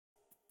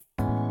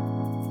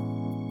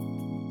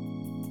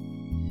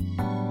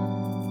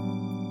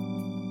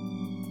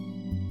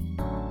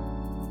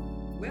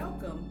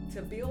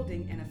to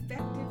Building an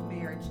Effective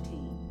Marriage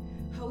Team,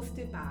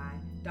 hosted by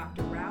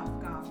Dr. Ralph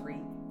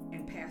Godfrey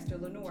and Pastor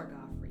Lenore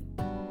Godfrey.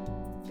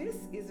 This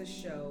is a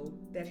show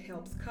that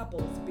helps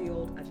couples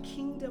build a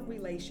kingdom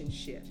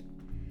relationship.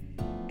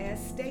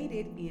 As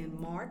stated in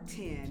Mark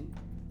 10,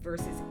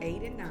 verses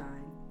 8 and 9,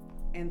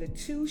 and the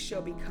two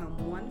shall become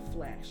one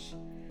flesh.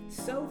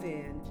 So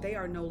then, they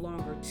are no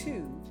longer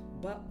two,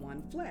 but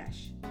one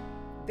flesh.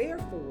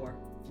 Therefore,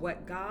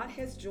 what God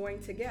has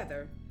joined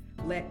together,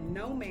 let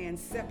no man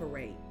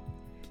separate.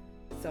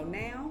 So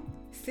now,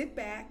 sit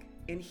back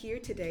and hear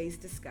today's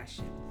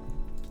discussion.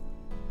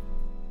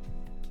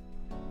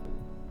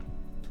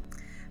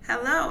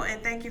 Hello,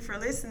 and thank you for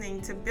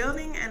listening to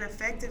Building an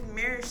Effective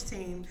Marriage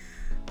Team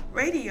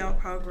radio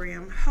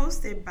program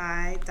hosted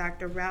by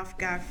Dr. Ralph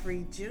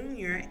Godfrey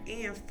Jr.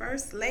 and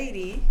First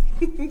Lady,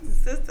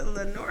 Sister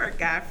Lenore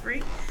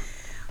Godfrey.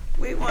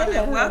 We want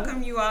to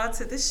welcome you all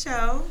to the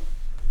show.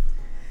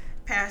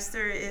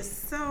 Pastor is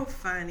so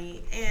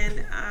funny,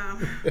 and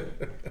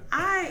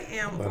I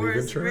am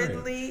Boris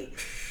Ridley.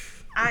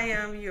 I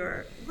am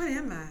your, what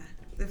am I?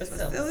 The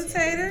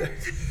facilitator?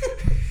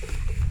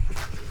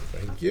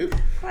 Thank you.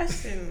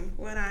 Question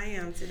what I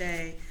am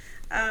today.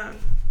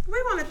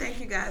 We want to thank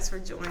you guys for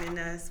joining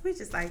us. We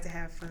just like to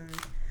have fun.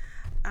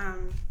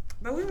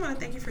 But we want to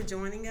thank you for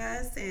joining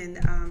us. And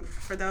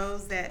for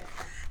those that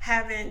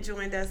haven't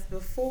joined us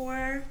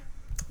before,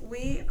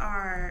 we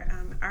are,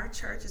 our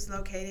church is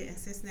located in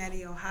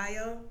Cincinnati,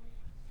 Ohio.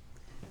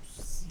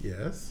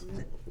 Yes.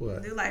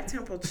 What? New Life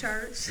Temple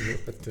Church.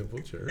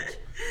 Temple Church.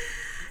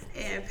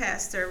 And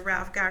Pastor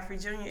Ralph Godfrey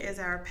Jr. is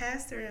our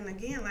pastor. And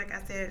again, like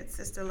I said,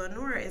 Sister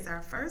Lenore is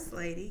our first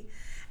lady.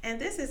 And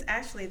this is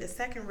actually the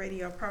second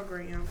radio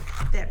program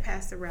that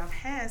Pastor Ralph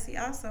has. He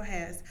also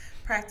has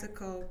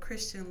Practical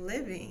Christian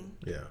Living.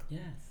 Yeah.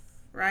 Yes.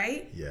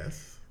 Right?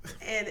 Yes.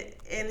 And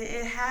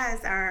it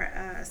has our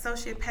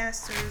associate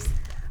pastors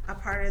a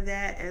part of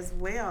that as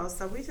well.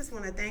 So we just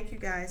want to thank you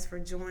guys for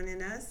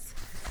joining us.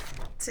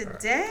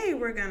 Today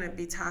we're going to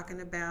be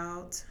talking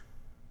about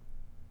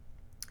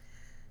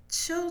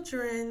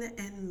children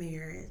and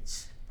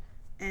marriage.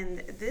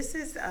 And this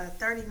is a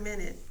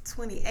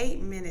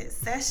 28-minute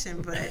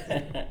session,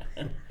 but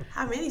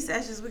how many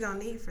sessions we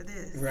going to need for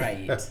this?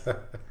 Right. Not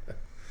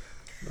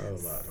a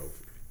lot,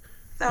 hopefully.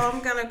 So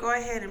I'm going to go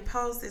ahead and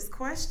pose this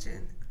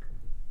question.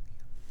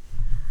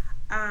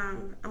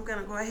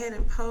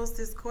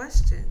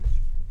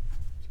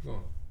 Keep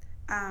going.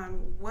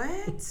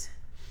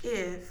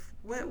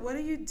 What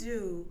do you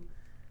do?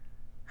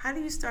 How do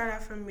you start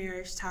off a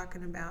marriage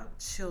talking about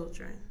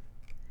children?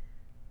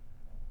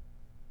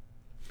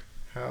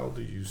 How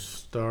do you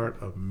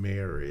start a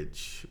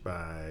marriage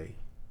by...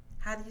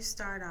 How do you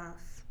start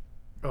off?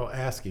 Oh,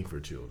 asking for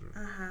children.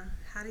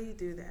 How do you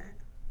do that?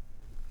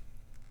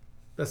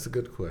 That's a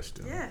good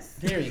question. Yes.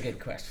 Very good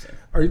question.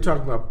 Are you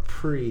talking about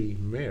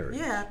pre-marriage?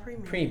 Yeah,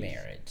 pre-marriage.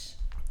 Pre-marriage.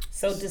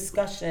 So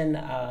discussion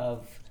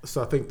of...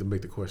 So I think to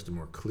make the question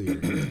more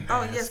clear.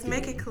 Oh, yes,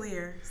 make it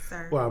clear,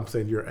 sir. Well, I'm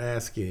saying you're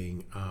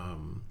asking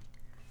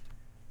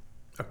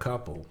a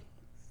couple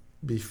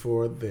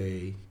before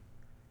they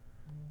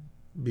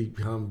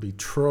become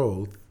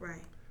betrothed.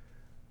 Right.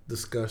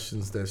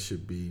 Discussions that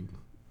should be...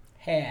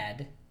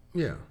 Had.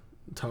 Yeah.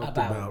 Talked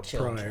about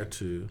children. Prior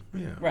to...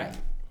 Yeah. Right.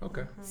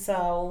 Okay.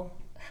 So,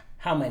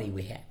 how many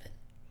we having?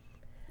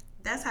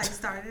 That's how you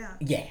started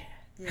out. Yeah.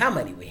 How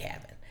many we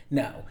having?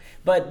 No.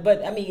 But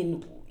I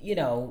mean, you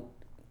know,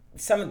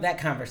 some of that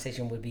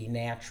conversation would be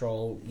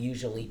natural.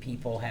 Usually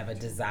people have a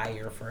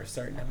desire for a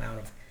certain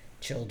amount of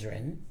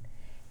children,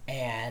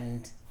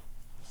 and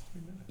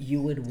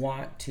you would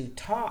want to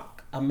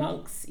talk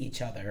amongst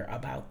each other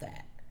about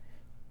that.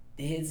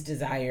 His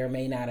desire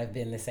may not have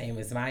been the same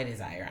as my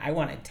desire. I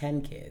wanted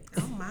 10 kids.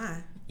 Oh my.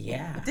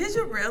 Yeah. Did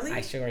you really?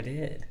 I sure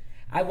did.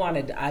 I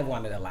wanted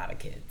a lot of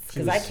kids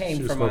because I came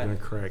she was from smoking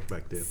crack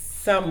back then.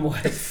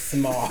 somewhat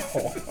small.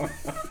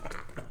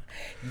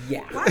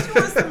 Yeah. Why'd you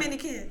want so many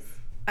kids?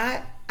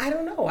 I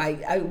don't know.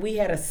 We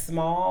had a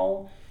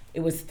small. It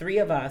was 3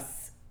 of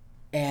us,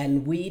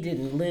 and we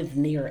didn't live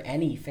near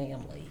any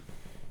family,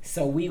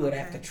 so we would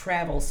have to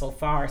travel so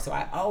far. So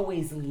I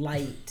always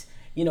liked.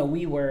 You know,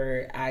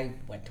 I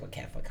went to a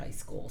Catholic high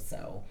school,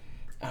 so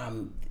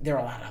there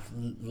are a lot of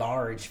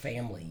large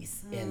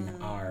families in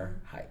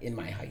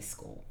my high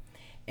school.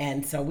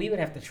 And so we would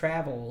have to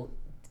travel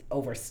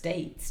over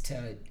states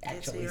to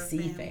actually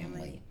see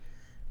family.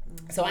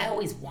 So I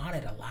always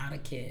wanted a lot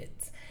of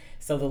kids.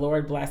 So the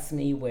Lord blessed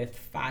me with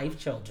 5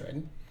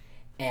 children.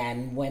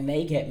 And when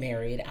they get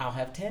married, I'll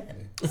have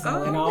 10.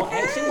 So in all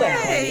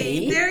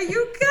actuality, there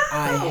you go.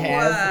 I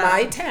have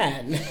my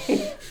 10.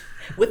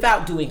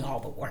 Without doing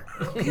all the work.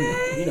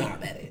 Okay. You know how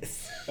that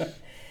is.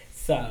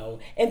 So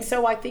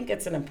I think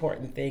it's an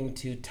important thing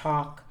to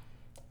talk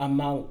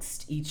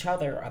amongst each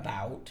other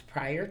about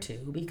prior to,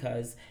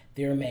 because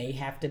there may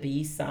have to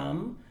be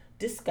some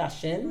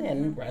discussion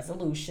and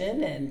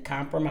resolution and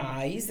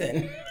compromise,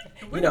 and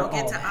we're gonna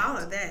get to all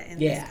of that in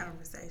this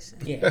conversation.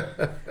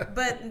 Yeah.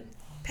 But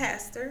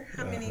Pastor,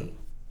 how many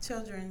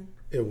children?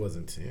 It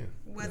wasn't 10.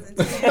 Wasn't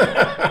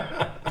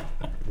 10.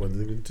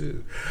 wasn't even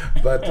 2.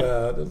 But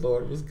the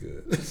Lord was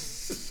good.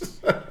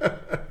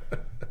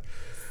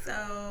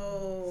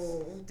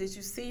 So, did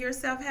you see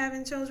yourself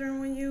having children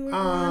when you were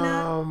growing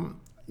up?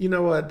 You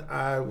know what?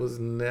 I was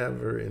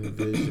never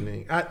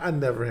envisioning. I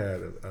never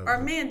had Or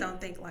men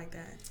don't think like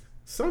that.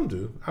 Some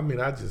do. I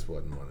mean, I just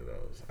wasn't one of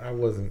those. I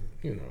wasn't,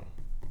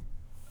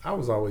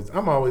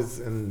 I'm always,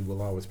 and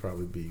will always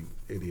probably be,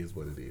 it is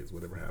what it is.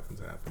 Whatever happens,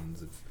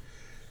 happens. If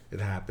it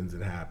happens,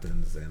 it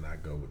happens, and I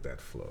go with that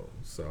flow.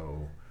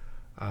 So,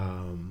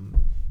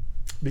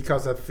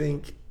 because I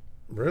think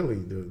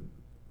really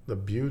the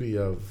beauty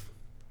of,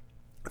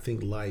 I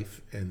think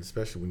life, and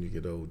especially when you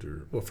get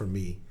older, well, for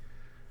me,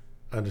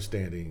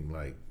 understanding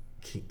like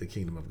the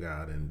kingdom of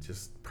God and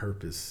just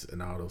purpose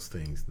and all those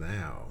things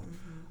now,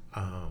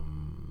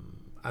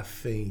 I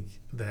think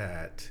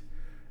that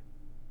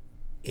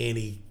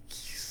any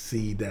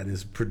seed that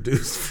is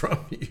produced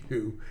from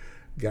you,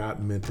 God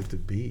meant it to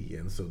be.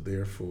 And so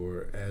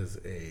therefore, as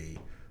a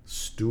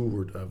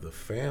steward of the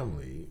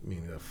family,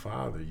 meaning a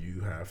father,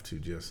 you have to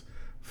just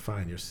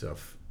find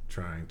yourself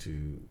trying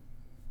to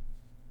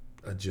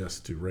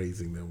adjust to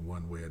raising them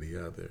one way or the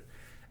other,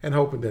 and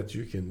hoping that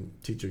you can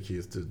teach your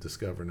kids to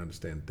discover and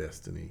understand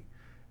destiny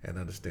and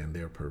understand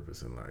their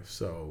purpose in life.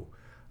 So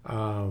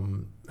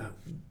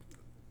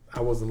I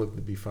wasn't looking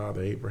to be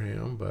Father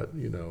Abraham, but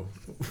like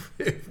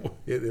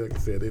I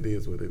said, it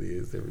is what it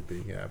is.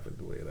 Everything happened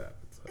the way it happened.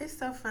 So. It's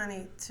so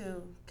funny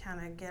to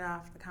kind of get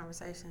off the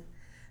conversation.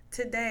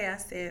 Today I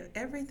said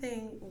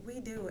everything we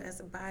do as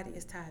a body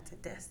is tied to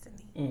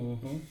destiny.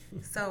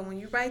 Mm-hmm. So when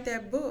you write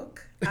that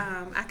book,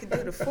 I could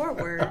do the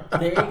foreword.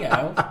 There you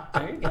go.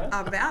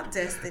 About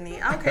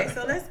destiny. Okay,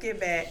 so let's get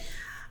back.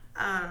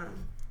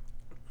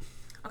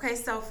 Okay,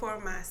 so for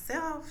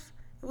myself,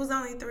 it was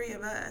only 3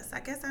 of us. I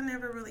guess I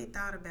never really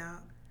thought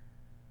about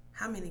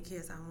how many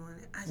kids I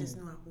wanted. I just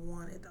knew I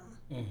wanted them.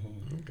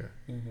 Mm-hmm. Okay.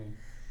 Mm-hmm.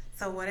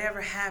 So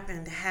whatever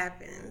happened,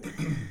 happened.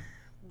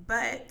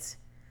 But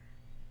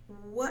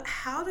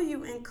how do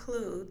you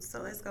include,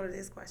 so let's go to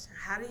this question.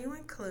 How do you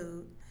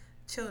include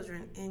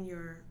children in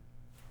your,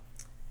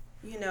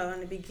 in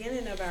the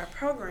beginning of our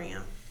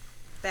program,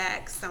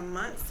 back some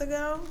months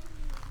ago?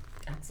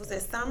 Was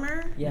it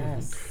summer?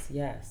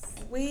 Yes.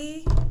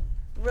 We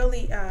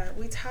really,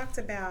 we talked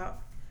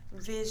about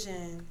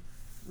vision,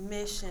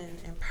 mission,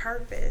 and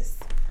purpose.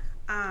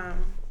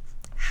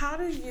 How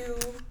do you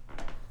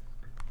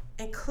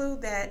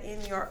include that in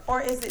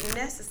or is it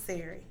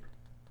necessary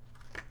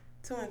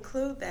to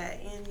include that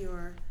in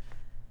your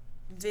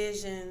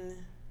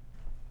vision,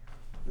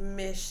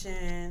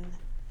 mission,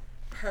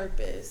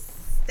 purpose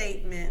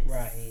statements?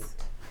 Right.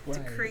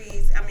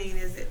 Decrees. I mean,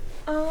 is it?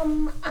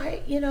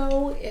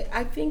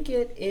 I think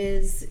it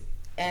is,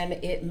 and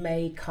it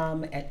may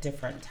come at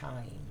different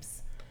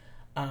times.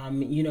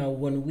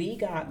 When we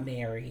got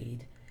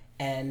married,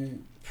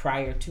 and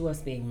prior to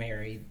us being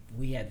married,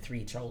 we had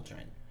 3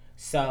 children.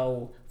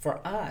 So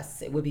for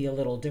us, it would be a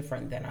little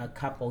different than a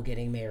couple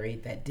getting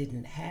married that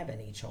didn't have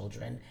any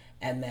children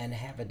and then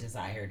have a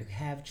desire to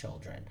have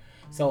children.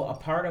 So a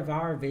part of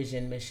our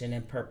vision, mission,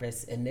 and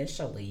purpose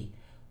initially,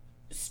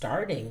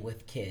 starting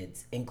with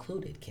kids,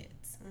 included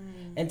kids.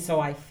 Mm-hmm. And so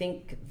I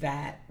think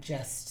that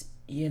just,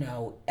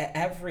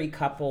 every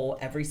couple,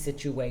 every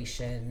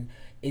situation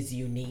is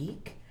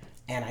unique.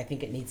 And I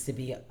think it needs to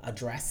be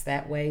addressed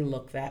that way,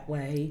 look that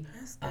way.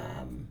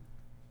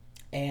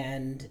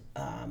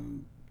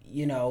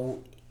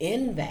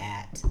 In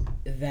that,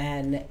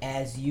 then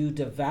as you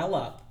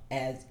develop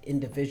as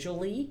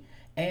individually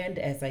and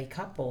as a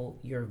couple,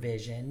 your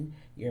vision,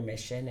 your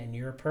mission, and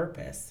your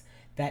purpose,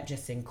 that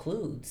just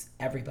includes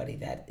everybody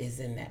that is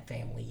in that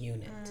family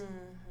unit.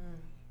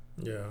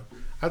 Mm-hmm. Yeah,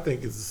 I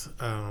think it's,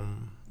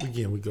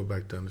 again, we go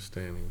back to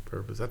understanding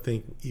purpose. I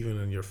think even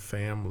in your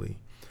family,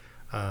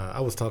 I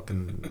was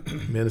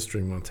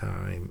ministering one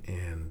time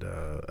in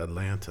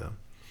Atlanta,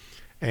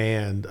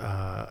 and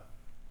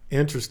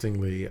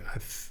interestingly,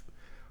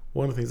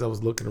 one of the things I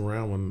was looking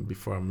around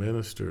before I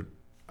ministered,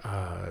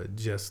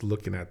 just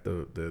looking at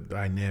the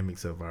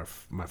dynamics of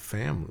my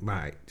family,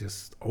 my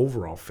just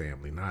overall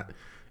family, not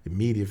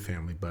immediate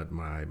family, but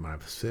my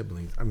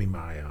siblings. I mean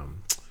my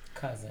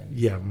cousins.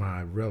 Yeah,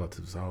 my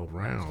relatives all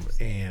around,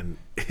 and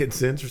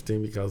it's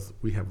interesting because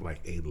we have like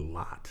a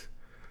lot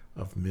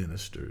of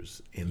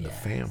ministers in the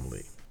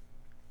family,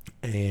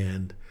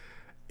 and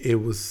it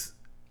was,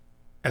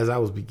 as I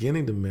was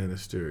beginning to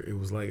minister, it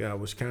was like I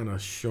was kind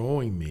of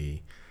showing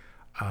me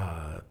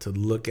to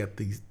look at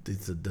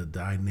the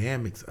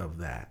dynamics of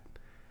that,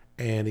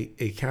 and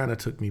it kind of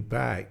took me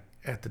back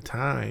at the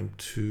time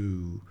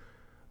to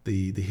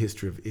the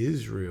history of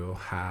Israel,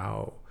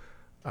 how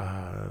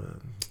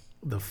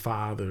the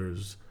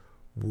fathers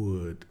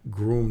would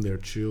groom their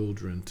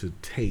children to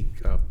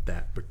take up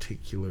that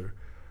particular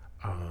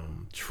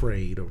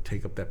trade or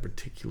take up that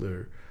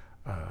particular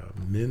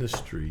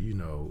ministry,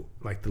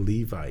 like the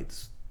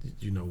Levites.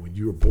 When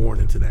you were born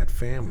into that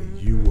family,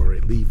 mm-hmm. you were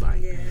a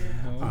Levite.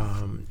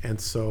 Yeah.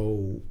 And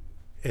so,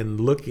 in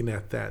looking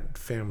at that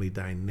family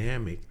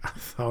dynamic, I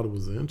thought it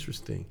was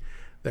interesting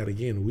that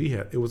again,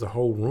 it was a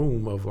whole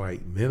room of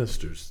like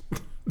ministers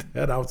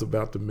that I was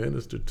about to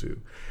minister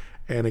to.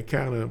 And it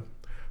kind of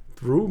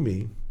threw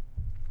me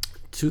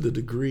to the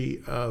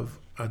degree of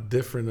a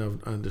different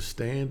of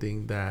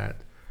understanding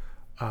that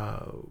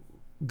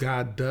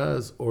God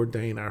does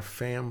ordain our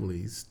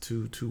families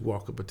to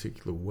walk a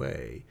particular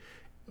way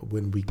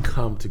when we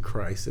come to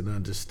Christ and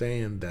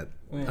understand that.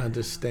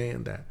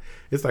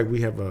 It's like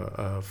we have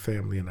a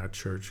family in our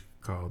church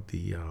called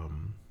the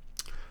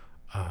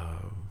I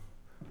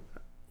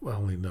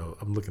only know.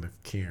 I'm looking at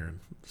Karen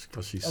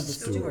because she's the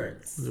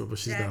Stewarts. No, but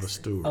she's not a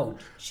Stewart. Oh,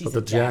 she's but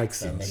the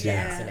Jackson. Jacksons. The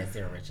Jackson is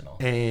the original.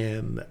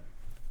 And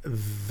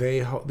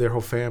their whole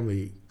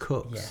family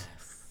cooks. Yes.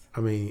 I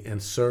mean, and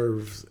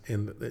serves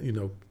in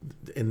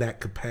in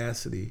that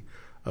capacity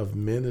of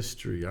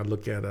ministry. I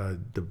look at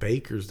the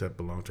bakers that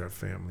belong to our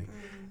family,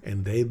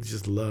 and they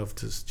just love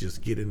to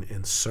just get in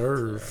and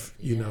serve.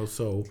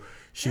 So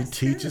she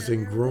teaches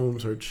and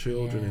grooms her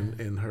children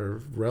and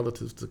her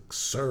relatives to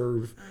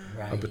serve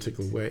a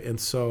particular way. And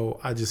so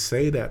I just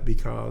say that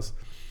because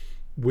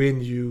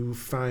when you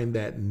find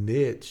that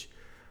niche,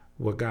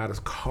 what God is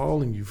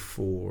calling you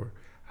for,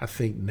 I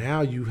think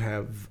now you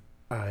have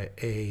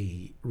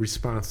a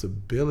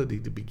responsibility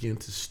to begin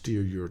to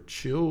steer your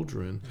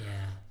children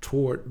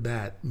toward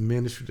that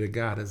ministry that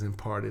God has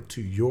imparted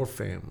to your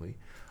family.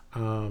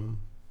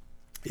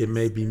 It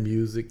may be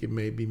music, it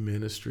may be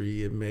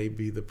ministry, it may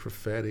be the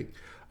prophetic.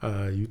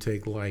 You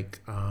take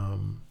like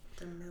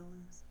The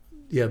Millens.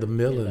 the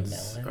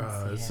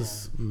Millens. It's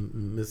just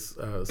Miss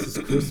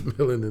Chris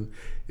Millen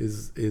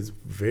is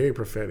very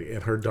prophetic,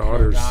 and her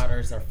daughters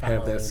are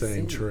have that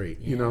same suit. trait.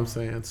 You know what I'm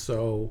saying?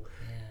 So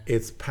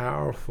it's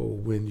powerful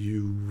when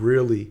you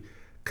really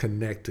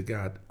connect to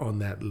God on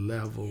that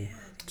level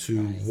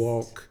to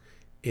walk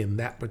in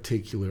that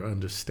particular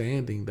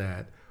understanding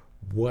that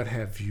what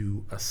have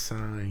you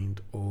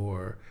assigned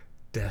or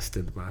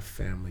destined my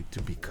family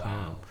to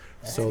become,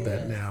 so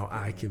that now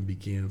I can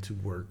begin to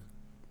work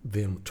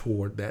them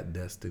toward that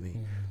destiny,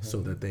 so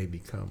that they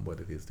become what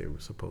it is they were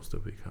supposed to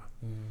become.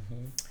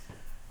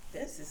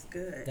 This is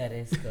good. That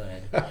is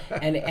good.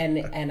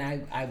 and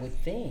I would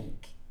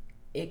think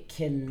it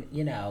can,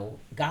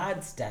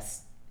 God's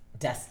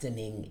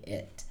destining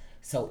it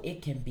so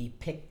it can be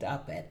picked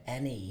up at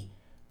any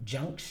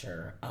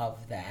juncture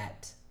of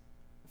that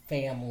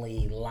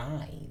family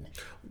line.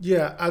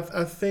 Yeah,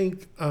 I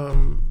think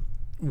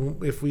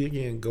if we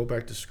again go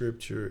back to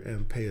scripture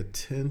and pay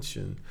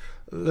attention,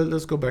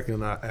 let's go back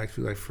and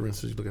actually, like for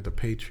instance, you look at the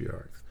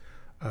patriarchs.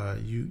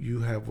 You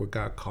have what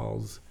God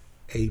calls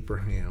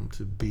Abraham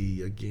to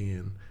be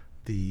again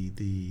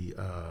the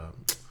I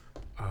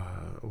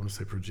want to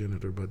say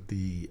progenitor, but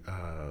the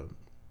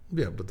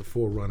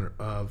forerunner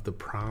of the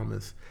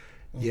promise.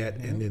 Yet,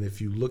 and then if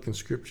you look in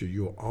scripture,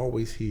 you'll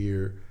always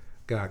hear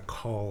God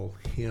call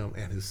him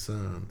and his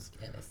sons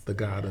the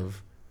God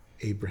of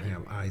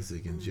Abraham,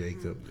 Isaac, and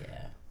Jacob.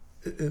 Yeah.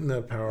 Isn't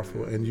that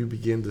powerful? And you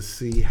begin to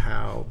see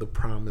how the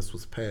promise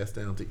was passed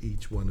down to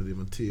each one of them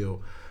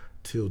until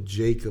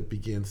Jacob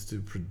begins to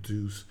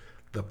produce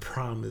the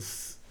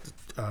promise,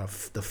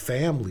 the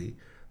family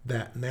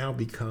that now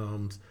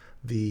becomes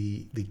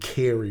the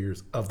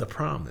carriers of the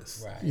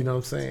promise. Right. You know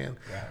what I'm saying?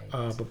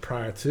 Right. But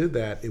prior to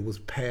that, it was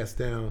passed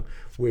down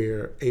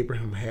where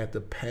Abraham had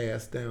to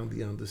pass down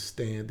the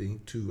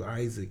understanding to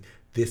Isaac.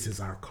 This is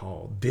our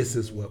call. This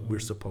is what we're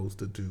supposed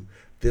to do.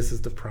 This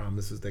is the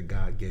promises that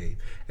God gave.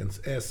 And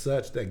as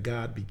such, that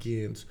God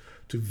begins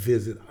to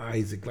visit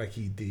Isaac like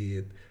he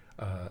did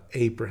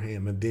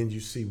Abraham. And then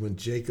you see when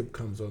Jacob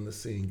comes on the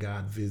scene,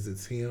 God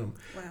visits him.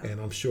 Wow. And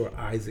I'm sure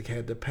Isaac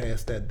had to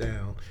pass that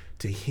down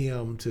to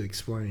him to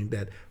explain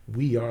that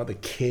we are the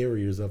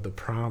carriers of the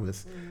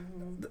promise.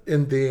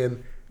 And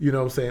then, you know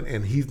what I'm saying?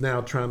 And he's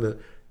now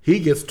he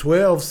gets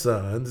 12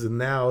 sons, and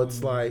now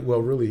it's like,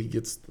 well, really he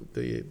gets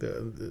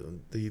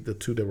the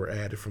two that were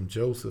added from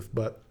Joseph,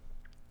 but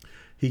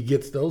he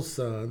gets those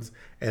sons,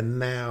 and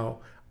now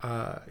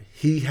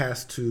he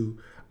has to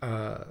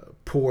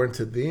pour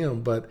into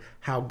them, but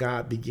how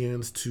God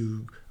begins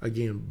to,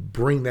 again,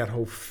 bring that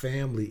whole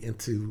family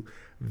into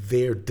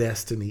their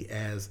destiny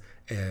as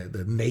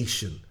the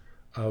nation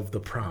of the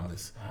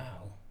promise.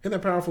 Wow. Isn't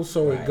that powerful?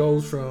 So it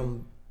goes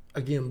from,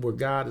 again, where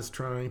God is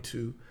trying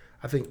to,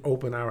 I think,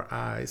 open our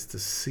eyes to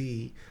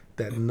see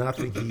that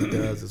nothing he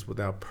does is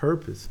without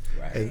purpose.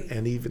 Right.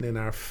 And even in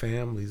our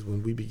families,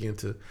 when we begin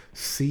to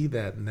see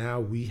that, now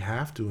we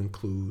have to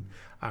include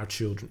our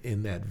children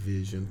in that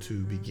vision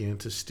to begin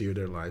to steer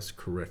their lives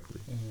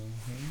correctly.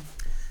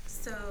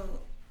 So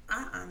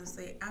I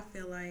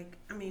feel like,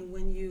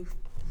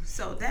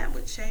 so that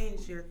would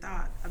change your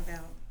thought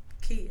about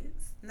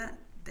kids. Not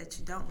that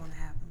you don't want to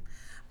have them,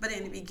 but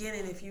in the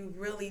beginning, if you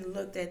really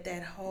looked at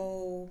that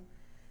whole,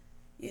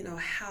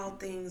 how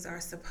things are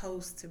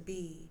supposed to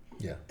be,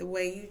 the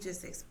way you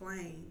just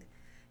explained,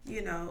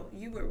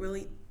 you would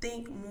really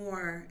think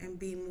more and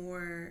be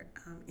more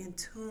in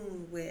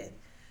tune with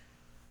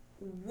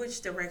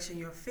which direction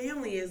your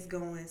family is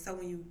going. So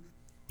when you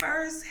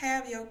first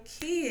have your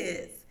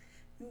kids,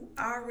 you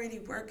already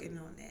working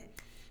on that.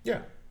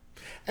 Yeah.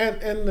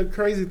 And the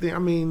crazy thing, I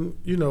mean,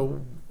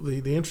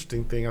 the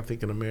interesting thing, I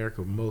think in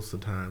America, most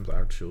of the times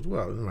our children,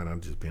 well, it might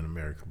not just be in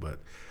America, but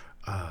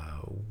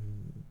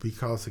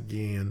because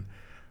again,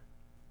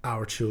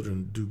 our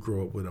children do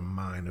grow up with a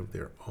mind of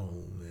their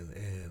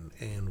own,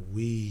 and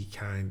we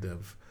kind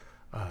of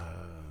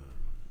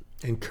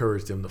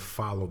encourage them to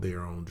follow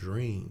their own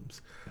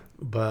dreams.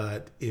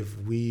 But if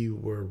we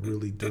were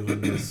really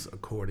doing this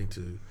according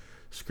to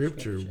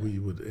Scripture, we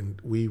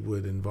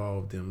would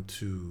involve them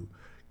to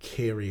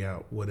carry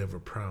out whatever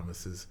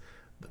promises,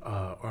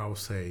 or I would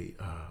say,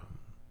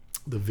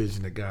 the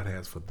vision that God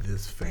has for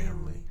this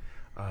family.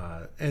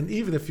 And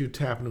even if you're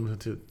tapping them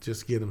to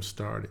just get them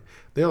started,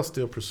 they'll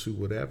still pursue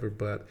whatever.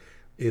 But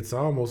it's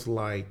almost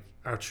like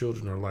our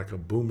children are like a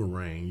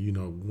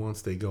boomerang.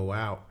 Once they go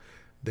out,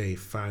 they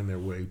find their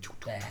way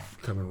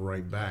coming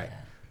right back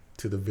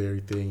to the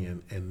very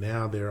thing. And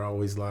now they're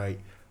always like,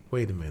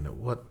 wait a minute,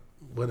 what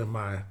am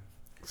I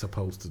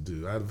supposed to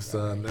do? I have a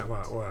son,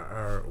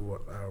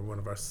 one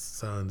of our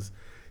sons,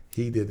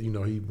 he did, he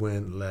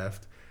went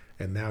left,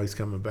 and now he's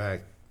coming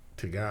back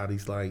to God.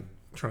 He's like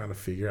trying to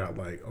figure out,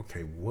 like,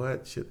 okay,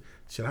 what should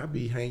I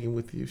be hanging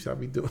with you? Should I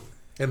be doing?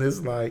 And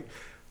it's like,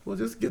 well,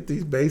 just get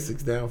these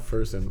basics down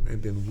first, and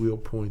then we'll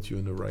point you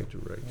in the right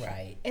direction.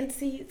 Right. And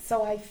see,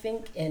 so I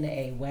think in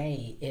a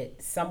way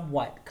it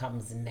somewhat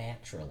comes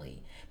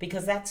naturally,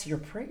 because that's your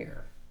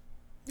prayer.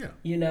 Yeah.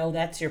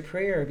 That's your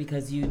prayer,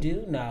 because you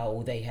do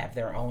know they have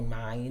their own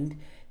mind.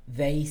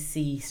 They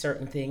see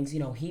certain things.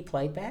 He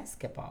played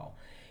basketball.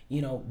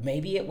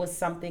 Maybe it was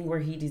something where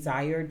he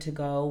desired to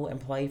go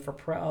and play for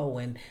pro,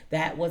 and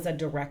that was a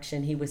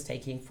direction he was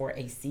taking for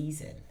a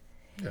season.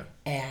 Yeah.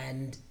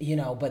 And,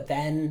 but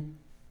then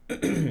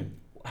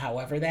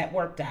however that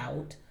worked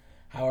out,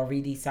 however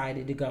he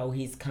decided to go,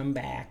 he's come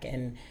back.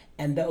 And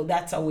though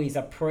that's always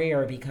a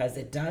prayer, because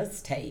it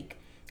does take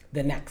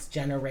the next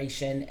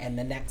generation and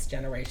the next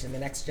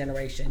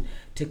generation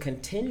to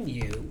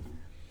continue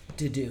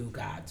to do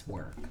God's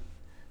work.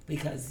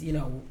 Because,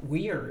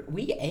 we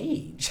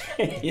age,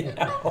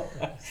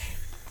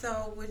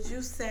 So would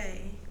you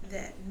say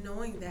that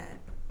knowing that,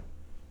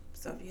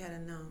 so if you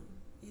had known,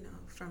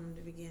 from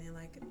the beginning,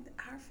 like,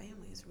 our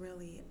family is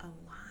really a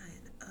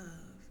line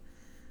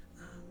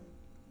of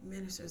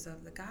ministers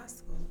of the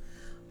gospel,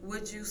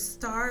 would you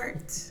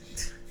start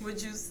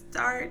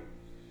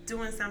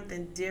doing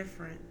something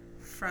different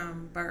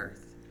from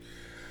birth?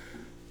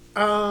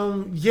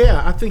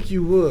 Yeah, I think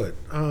you would.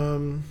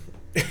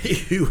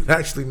 You would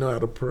actually know how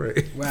to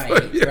pray.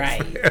 Right.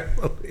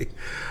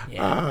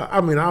 Yeah. I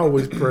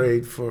always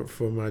prayed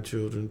for my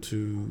children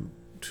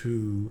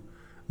to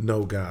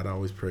know God. I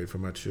always prayed for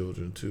my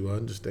children to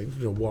understand,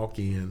 walk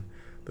in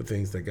the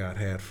things that God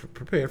had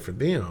prepared for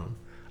them.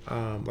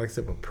 Like I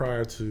said, but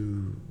prior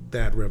to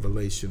that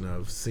revelation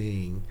of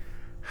seeing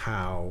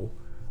how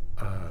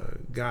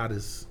God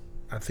is,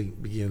 I think,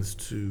 begins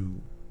to,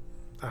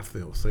 I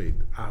feel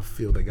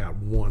that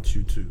God wants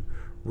you to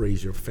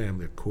raise your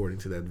family according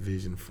to that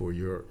vision for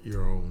your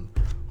own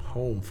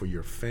home, for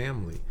your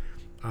family.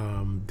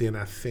 Then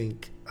I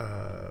think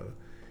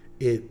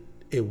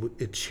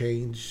it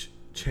changes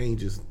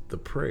the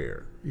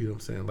prayer. You know what I'm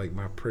saying? Like,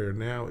 my prayer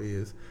now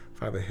is,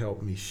 Father,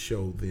 help me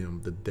show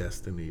them the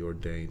destiny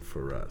ordained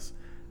for us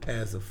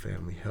as a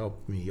family.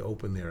 Help me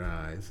open their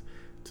eyes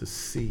to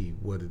see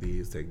what it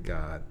is that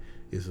God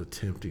is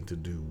attempting to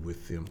do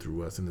with them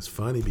through us. And it's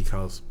funny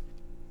because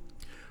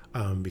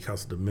of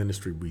the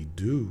ministry we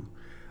do,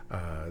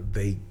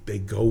 they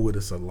go with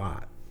us a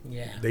lot.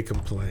 Yeah. They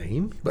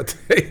complain, but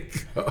they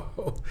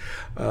go.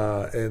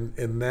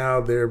 And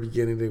now they're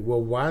beginning to,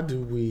 well, why do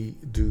we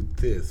do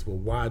this? Well,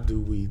 why do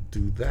we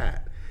do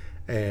that?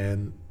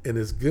 And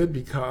it's good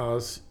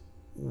because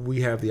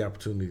we have the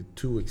opportunity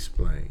to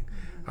explain.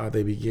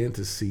 They begin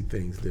to see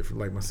things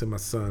different. Like my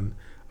son,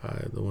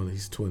 the one,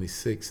 he's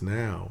 26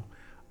 now,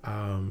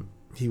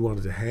 he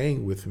wanted to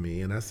hang with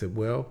me. And I said,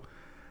 well,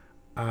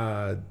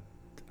 I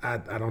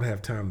don't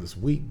have time this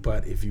week,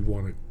 but if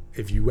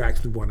you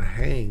actually want to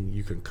hang,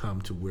 you can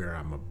come to where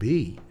I'm going to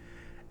be.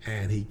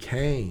 And he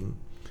came,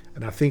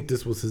 and I think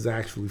this was his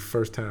actually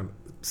first time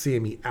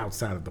seeing me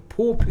outside of the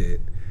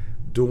pulpit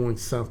doing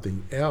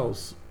something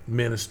else,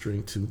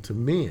 ministering to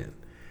men.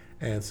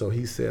 And so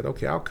he said,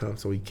 okay, I'll come.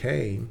 So he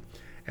came,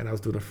 and I was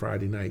doing a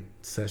Friday night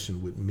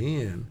session with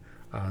men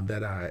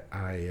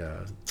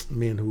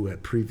men who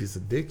had previous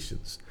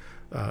addictions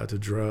to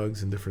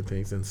drugs and different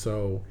things. And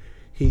so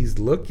he's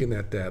looking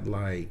at that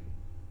like,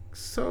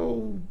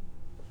 so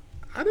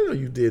I didn't know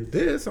you did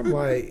this. I'm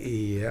like,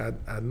 yeah,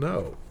 I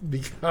know,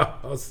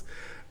 because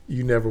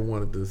you never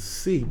wanted to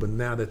see. But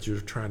now that you're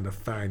trying to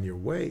find your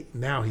way,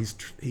 now he's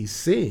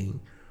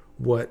seeing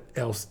what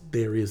else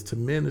there is to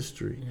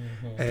ministry.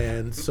 Mm-hmm.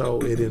 And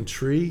so it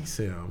intrigues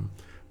him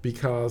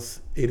because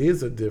it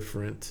is a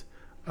different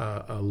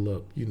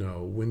look.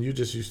 When you're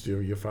just used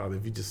to your father,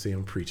 if you just see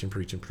him preaching,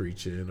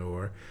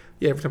 or,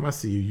 yeah, every time I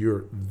see you,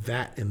 you're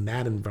that in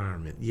that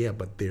environment. Yeah,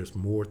 but there's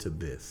more to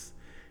this.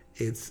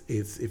 It's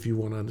if you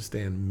want to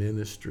understand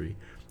ministry,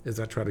 as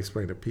I try to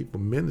explain to people,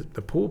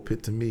 the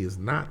pulpit to me is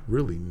not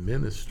really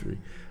ministry.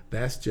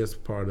 That's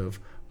just part of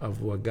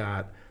what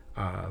God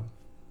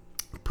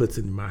puts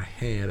in my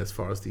hand as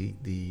far as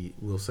the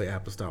we'll say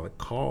apostolic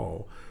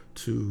call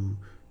to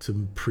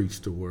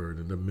preach the word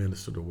and to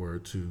minister the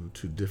word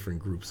to different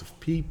groups of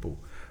people.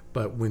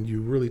 But when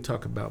you really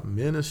talk about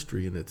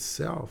ministry in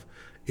itself,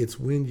 it's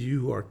when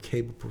you are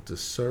capable to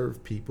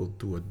serve people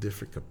through a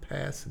different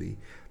capacity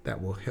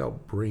that will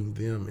help bring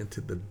them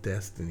into the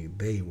destiny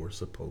they were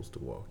supposed to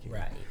walk in.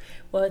 Right.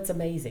 Well, it's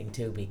amazing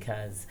too,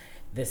 because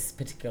this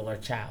particular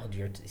child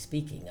you're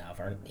speaking of,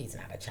 or he's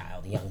not a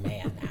child, a young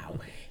man now,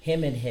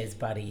 him and his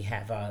buddy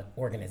have an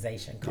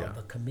organization called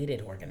the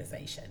Committed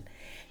Organization.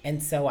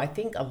 And so I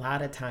think a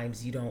lot of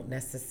times you don't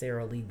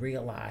necessarily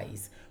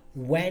realize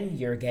when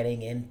you're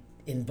getting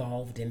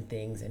involved in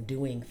things and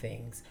doing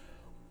things,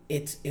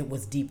 it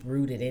was deep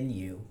rooted in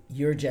you.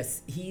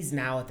 He's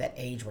now at that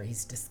age where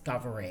he's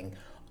discovering,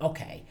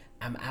 okay,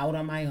 I'm out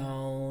on my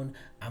own,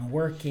 I'm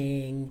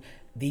working,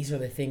 these are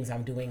the things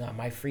I'm doing on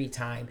my free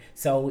time.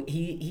 So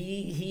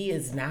he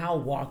is now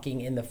walking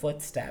in the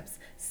footsteps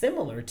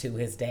similar to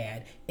his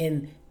dad,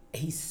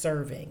 he's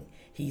serving,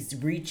 he's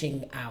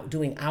reaching out,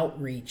 doing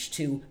outreach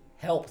to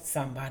help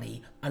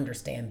somebody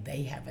understand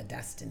they have a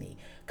destiny,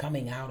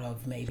 coming out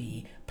of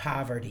maybe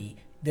poverty.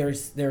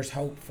 There's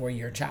hope for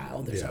your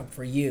child, there's hope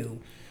for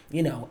you,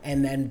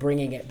 and then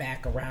bringing it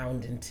back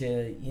around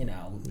into,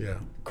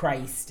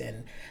 Christ.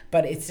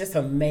 But it's just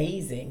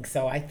amazing.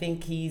 So I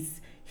think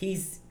he's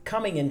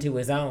coming into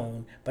his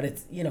own, but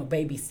it's,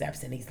 baby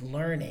steps, and he's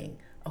learning,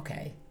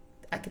 okay,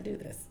 I can do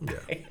this. Yeah.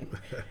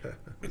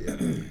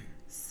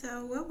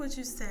 So what would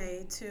you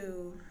say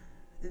to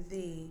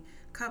the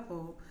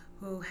couple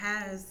who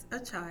has a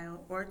child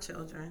or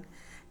children,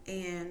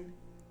 and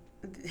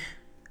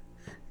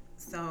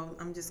so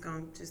I'm just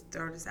going to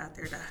throw this out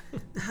there.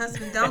 The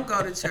husband don't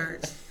go to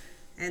church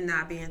and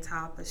not being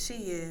taught, but she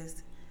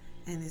is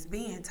and is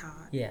being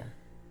taught. Yeah.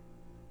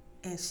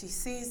 And she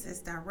sees this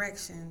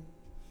direction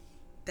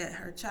that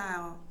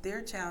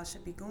their child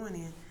should be going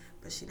in,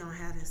 but she don't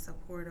have the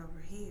support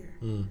over here.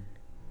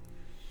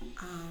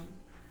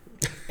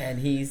 And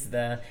he's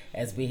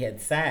as we had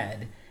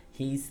said,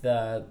 he's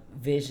the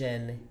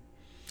vision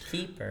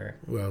keeper.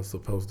 Well,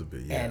 supposed to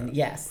be, yeah. And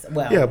yes,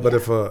 well, yeah, but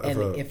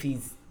if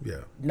he's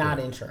not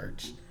in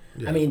church,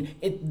 I mean,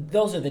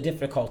 those are the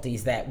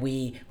difficulties that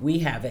we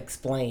have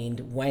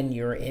explained when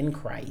you're in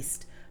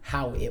Christ,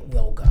 how it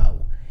will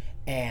go,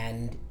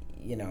 and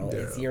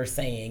as you're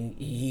saying,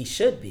 he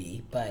should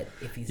be, but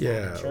if he's not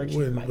in church, he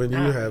might when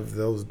not. you have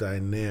those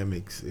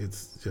dynamics,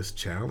 it's just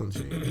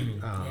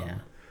challenging.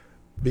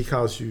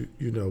 Because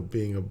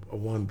being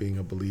one being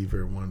a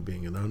believer and one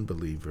being an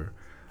unbeliever.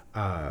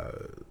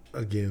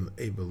 Again,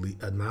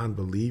 a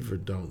non-believer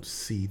don't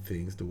see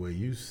things the way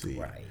you see.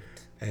 Right.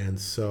 And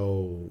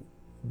so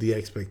the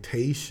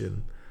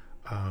expectation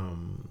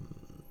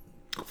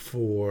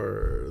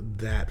for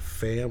that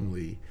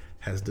family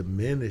has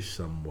diminished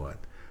somewhat.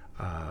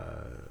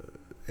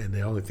 And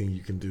the only thing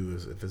you can do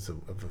is if it's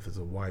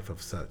a wife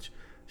of such,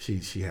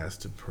 she has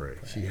to pray.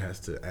 Right. She has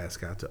to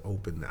ask God to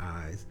open the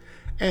eyes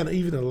and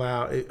even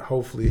allow it.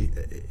 Hopefully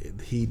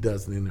he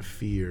doesn't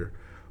interfere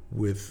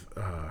with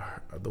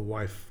the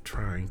wife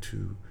trying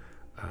to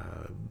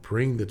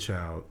bring the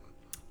child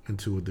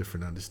into a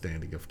different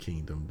understanding of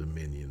kingdom,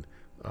 dominion,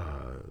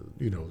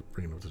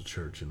 bringing them to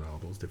church and all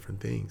those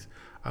different things.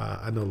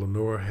 I know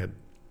Lenora had,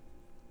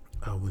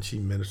 when she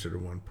ministered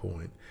at one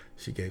point,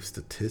 she gave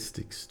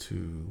statistics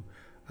to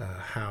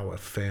how a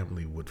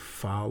family would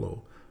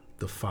follow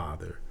the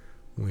father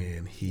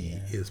when he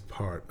is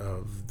part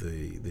of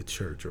the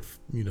church, or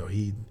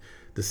he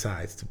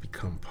decides to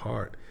become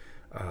part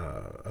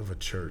of a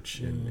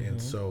church,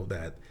 and so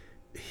that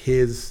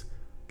his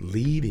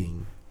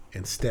leading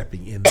and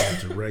stepping in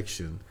that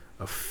direction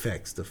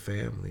affects the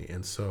family.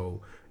 And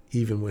so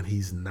even when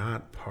he's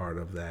not part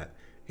of that,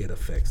 it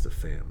affects the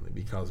family,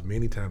 because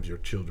many times your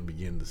children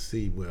begin to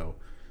see, well,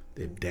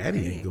 if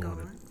daddy ain't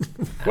going,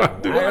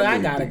 I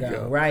gotta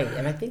go. Right.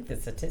 And I think the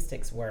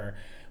statistics were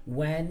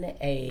when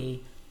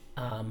a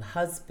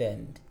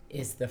husband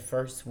is the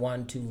first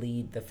one to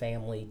lead the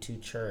family to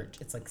church,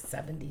 it's like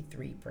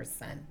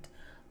 73%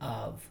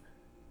 of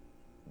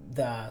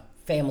the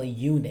family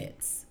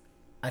units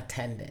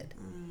attended.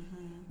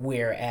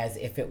 Whereas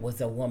if it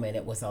was a woman,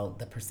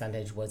 the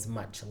percentage was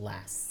much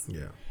less.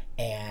 Yeah.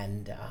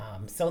 And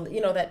so,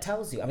 that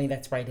tells you, I mean,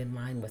 that's right in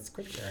line with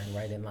scripture and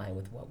right in line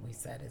with what we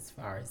said as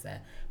far as the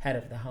head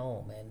of the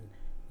home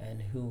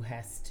and who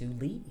has to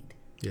lead.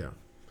 Yeah.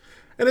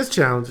 And it's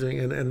challenging,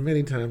 and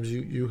many times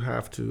you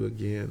have to,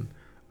 again,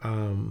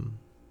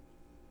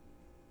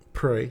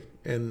 pray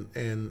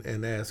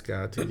and ask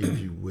God to give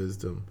you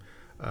wisdom,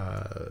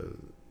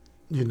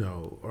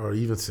 or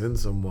even send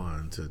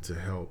someone to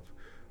help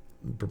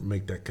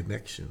make that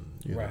connection,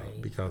 know,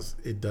 because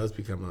it does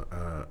become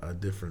a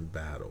different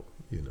battle,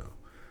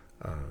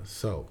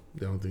 so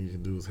the only thing you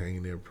can do is hang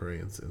in there, pray,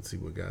 and see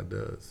what God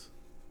does.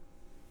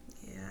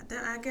 Yeah,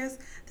 I guess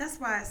that's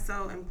why it's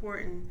so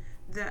important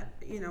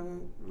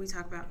when we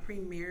talk about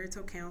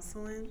premarital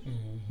counseling,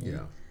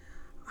 Yeah.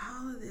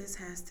 all of this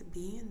has to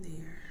be in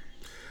there.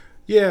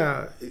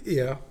 Yeah.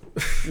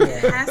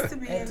 It has to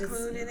be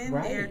included in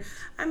right. there.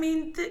 I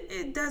mean,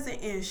 it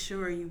doesn't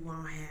ensure you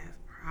won't have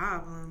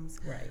problems,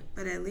 Right.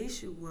 but at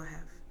least you will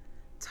have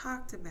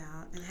talked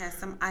about and had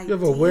some idea.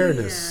 You have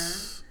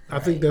awareness. I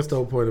think Right. that's the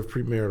whole point of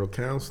premarital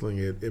counseling.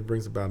 It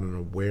brings about an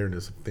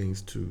awareness of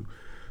things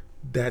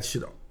that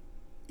should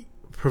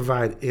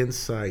provide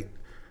insight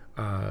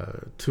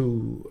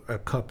to a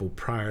couple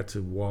prior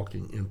to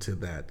walking into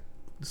that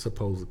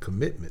supposed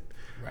commitment.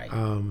 Right.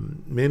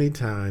 Many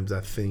times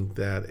I think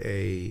that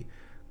a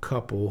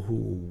couple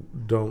who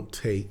don't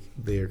take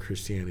their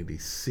Christianity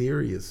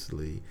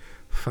seriously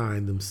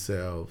find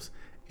themselves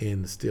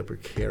in still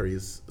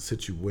precarious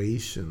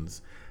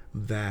situations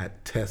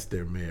that test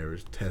their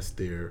marriage, test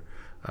their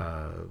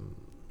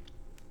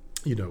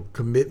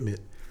commitment,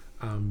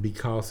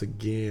 because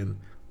again,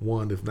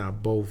 one if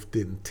not both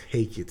didn't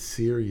take it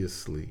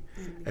seriously.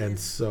 And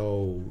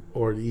so,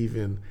 or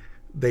even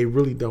they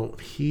really don't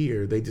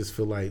hear, they just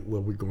feel like,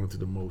 well, we're going through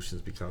the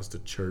motions because the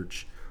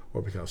church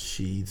or because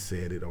she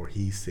said it or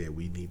he said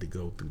we need to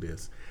go through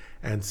this.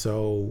 And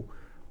so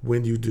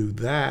when you do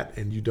that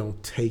and you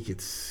don't take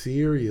it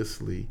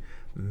seriously,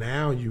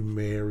 now you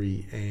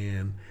marry,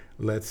 and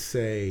let's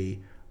say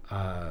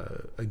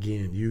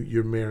again,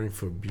 you're marrying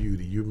for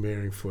beauty, you're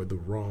marrying for the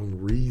wrong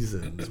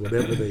reasons,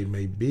 whatever they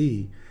may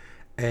be.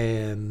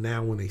 And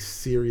now when a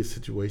serious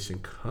situation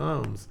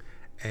comes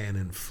and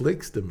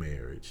inflicts the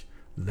marriage,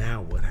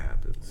 now what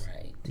happens?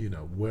 Right.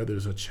 Whether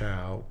there's a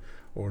child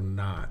or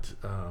not.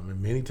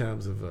 And many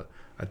times if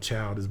a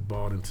child is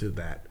brought into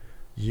that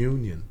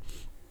union,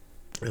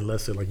 and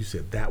let's say, like you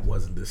said, that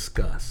wasn't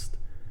discussed,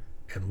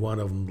 and one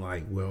of them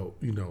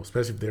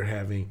especially if they're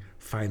having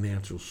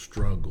financial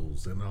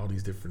struggles and all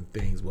these different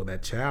things, well,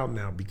 that child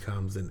now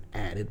becomes an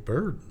added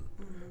burden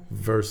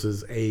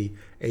versus a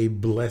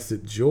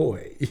blessed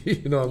joy.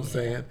 You know what I'm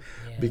saying?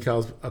 Yeah.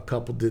 Because a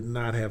couple did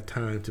not have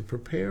time to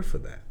prepare for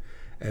that.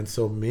 And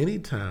so many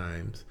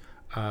times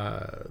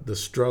the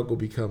struggle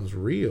becomes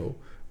real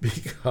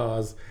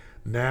because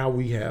now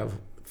we have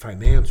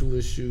financial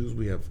issues,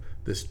 we have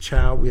this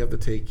child we have to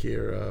take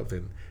care of,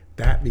 and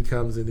that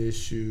becomes an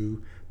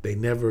issue. They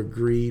never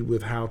agreed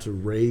with how to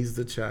raise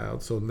the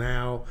child, so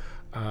now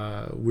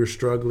we're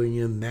struggling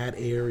in that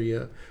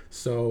area.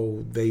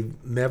 So they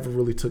never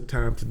really took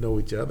time to know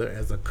each other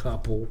as a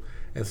couple,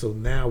 and so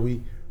now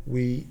we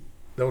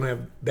don't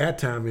have that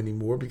time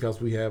anymore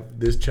because we have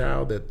this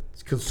child that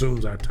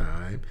consumes our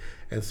time.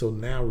 And so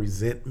now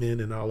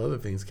resentment and all other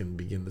things can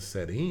begin to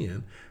set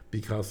in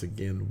because,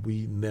 again,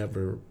 we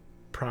never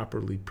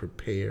properly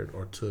prepared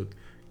or took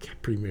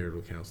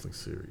premarital counseling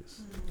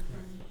serious.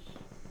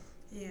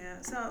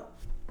 Yeah, so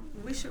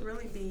we should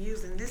really be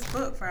using this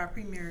book for our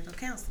premarital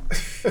counseling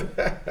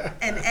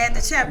and add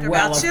the chapter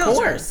about children. Well, of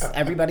course,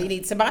 everybody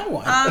needs to buy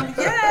one.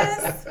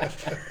 Yes.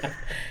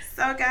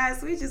 So,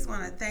 guys, we just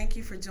want to thank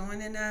you for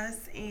joining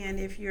us. And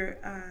if you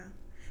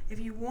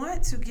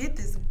want to get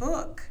this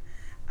book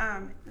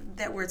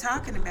that we're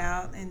talking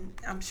about, and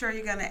I'm sure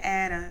you're going to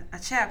add a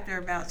chapter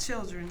about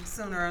children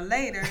sooner or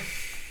later.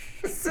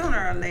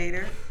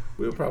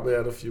 We'll probably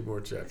add a few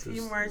more chapters.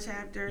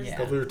 Yeah.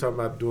 Because we were talking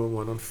about doing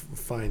one on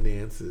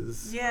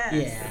finances. Yes.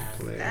 Yeah.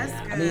 That's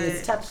good. I mean,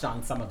 it's touched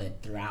on some of it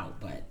throughout,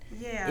 but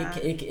yeah.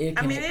 it can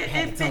have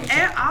its own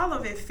chapter. All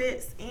of it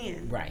fits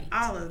in. Right.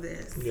 All of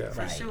this. Yeah.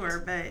 For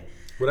sure. But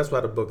well, that's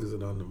why the book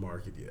isn't on the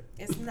market yet.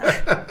 it's not.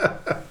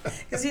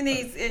 Because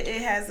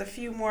it has a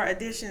few more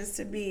additions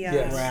to be.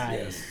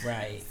 Right.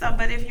 So,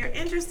 but if you're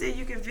interested,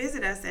 you can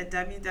visit us at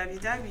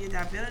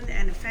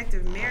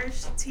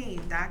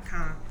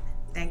www.buildinganeffectivemarriageteam.com.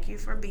 Thank you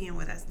for being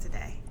with us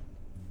today.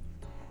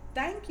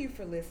 Thank you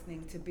for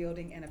listening to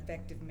Building an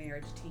Effective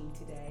Marriage Team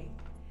today.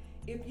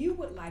 If you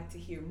would like to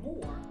hear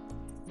more,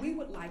 we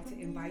would like to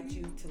invite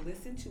you to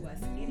listen to us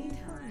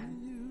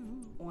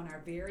anytime on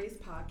our various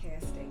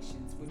podcast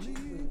stations, which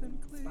include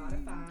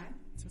Spotify,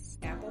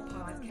 Apple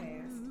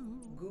Podcasts,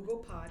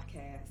 Google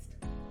Podcasts,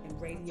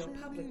 and Radio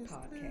Public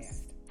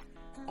Podcast.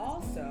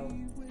 Also,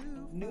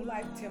 New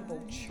Life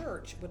Temple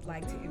Church would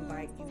like to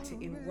invite you to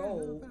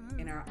enroll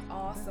in our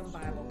awesome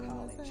Bible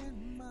College.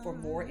 For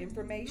more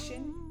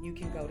information, you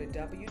can go to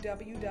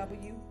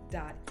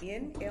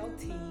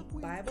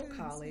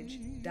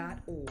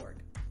www.nltbiblecollege.org.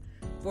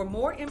 For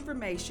more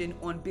information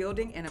on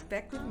building an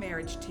effective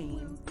marriage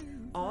team,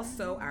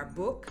 also our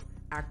book,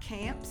 our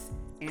camps,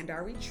 and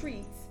our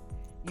retreats,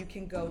 you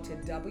can go to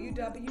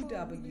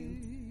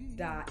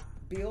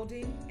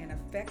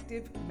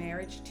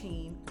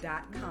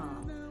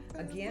www.buildinganeffectivemarriageteam.com.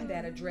 Again,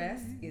 that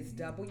address is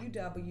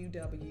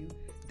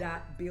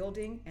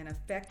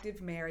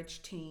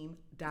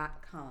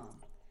www.buildinganeffectivemarriageteam.com.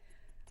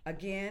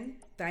 Again,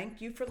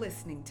 thank you for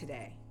listening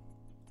today.